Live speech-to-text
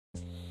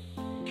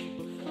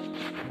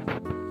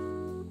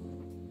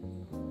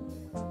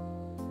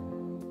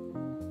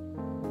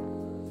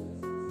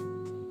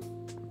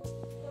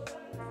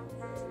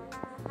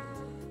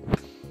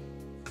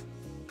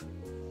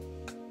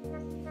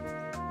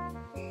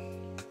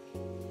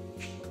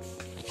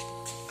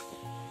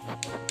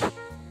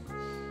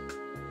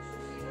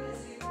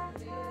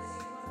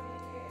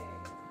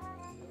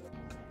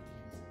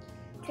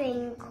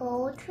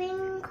Twinkle,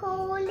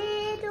 twinkle,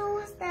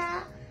 little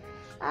star,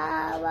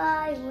 how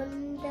I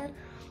wonder.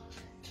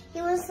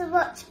 He wants to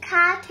watch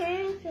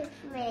cartoons with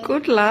me.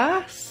 Good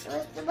lass. He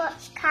wants to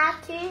watch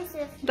cartoons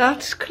with me.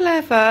 That's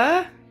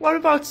clever. What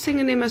about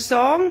singing him a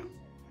song?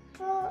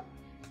 Well,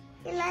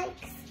 he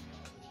likes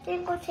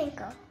Twinkle,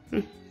 Twinkle.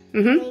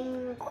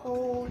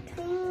 Twinkle,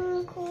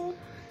 twinkle,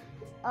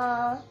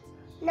 oh,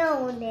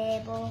 no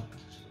neighbour.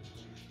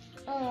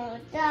 Oh,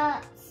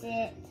 that's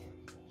it.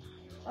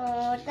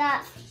 Oh,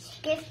 that's,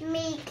 give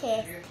me a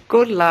kiss.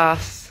 Good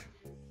lass.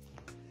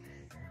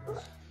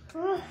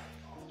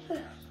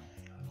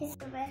 He's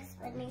the best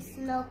when he's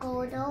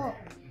snuggled up.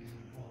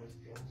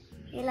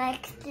 He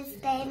likes to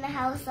stay in the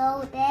house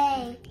all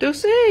day.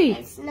 Does he?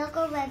 And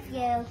snuggle with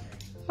you.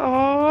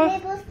 Oh,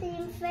 Mabel's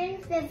being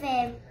friends with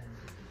him.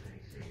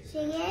 She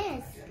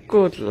is.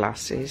 good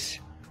lasses.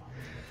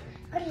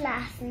 Good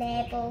lass,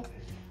 Mabel.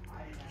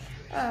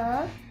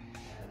 Oh,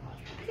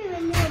 who are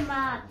new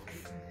Mugs?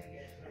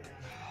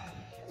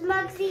 Is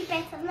Mugsy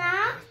better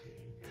now?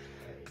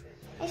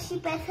 Is she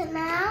better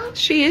now?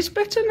 She is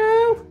better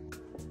now.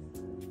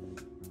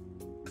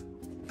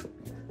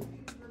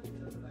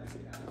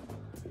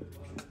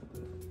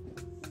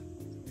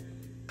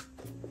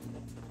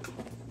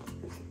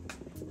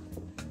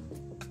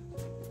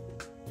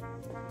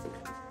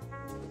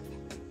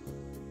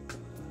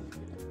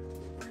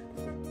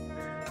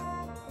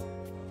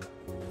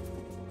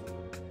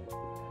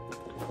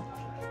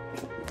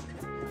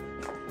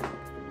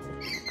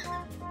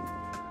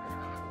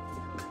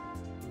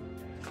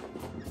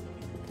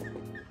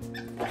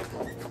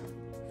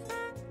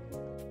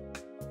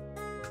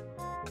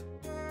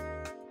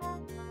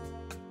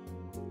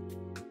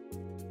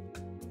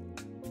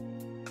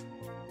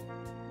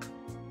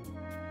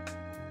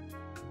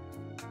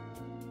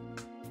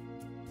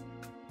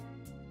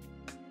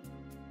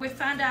 We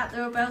found out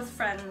they were both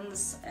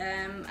friends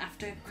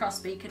after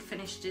Crossbeak had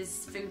finished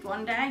his food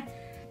one day.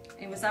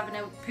 He was having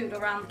a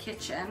poodle around the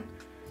kitchen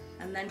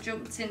and then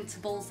jumped into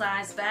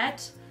Bullseye's bed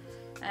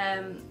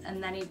and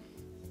then he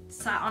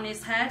sat on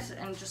his head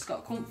and just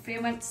got comfy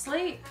and went to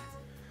sleep.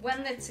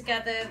 When they're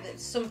together,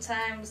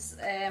 sometimes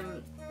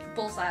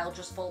Bullseye will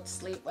just fall to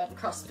sleep when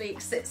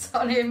Crossbeak sits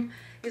on him.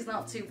 He's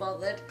not too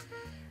bothered.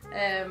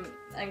 And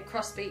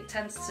Crossbeak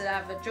tends to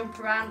either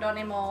jump around on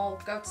him or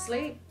go to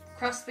sleep.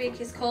 Crossbeak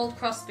is called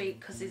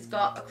Crossbeak because he's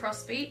got a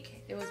crossbeak.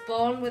 He was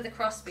born with a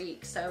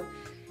crossbeak, so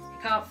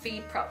he can't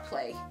feed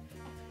properly.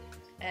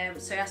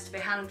 So he has to be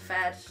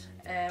hand-fed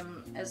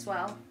as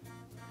well.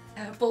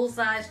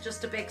 Bullseye's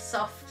just a big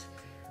soft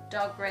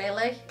dog,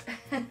 really.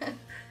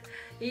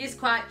 He is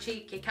quite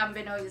cheeky, can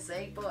be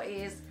noisy, but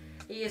he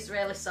is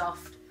really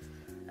soft.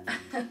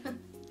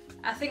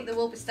 I think they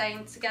will be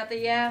staying together,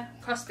 yeah.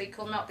 Crossbeak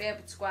will not be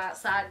able to go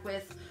outside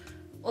with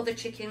other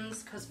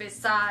chickens because of his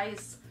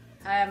size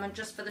and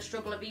just for the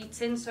struggle of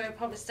eating, so he'll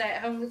probably stay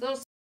at home with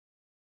us.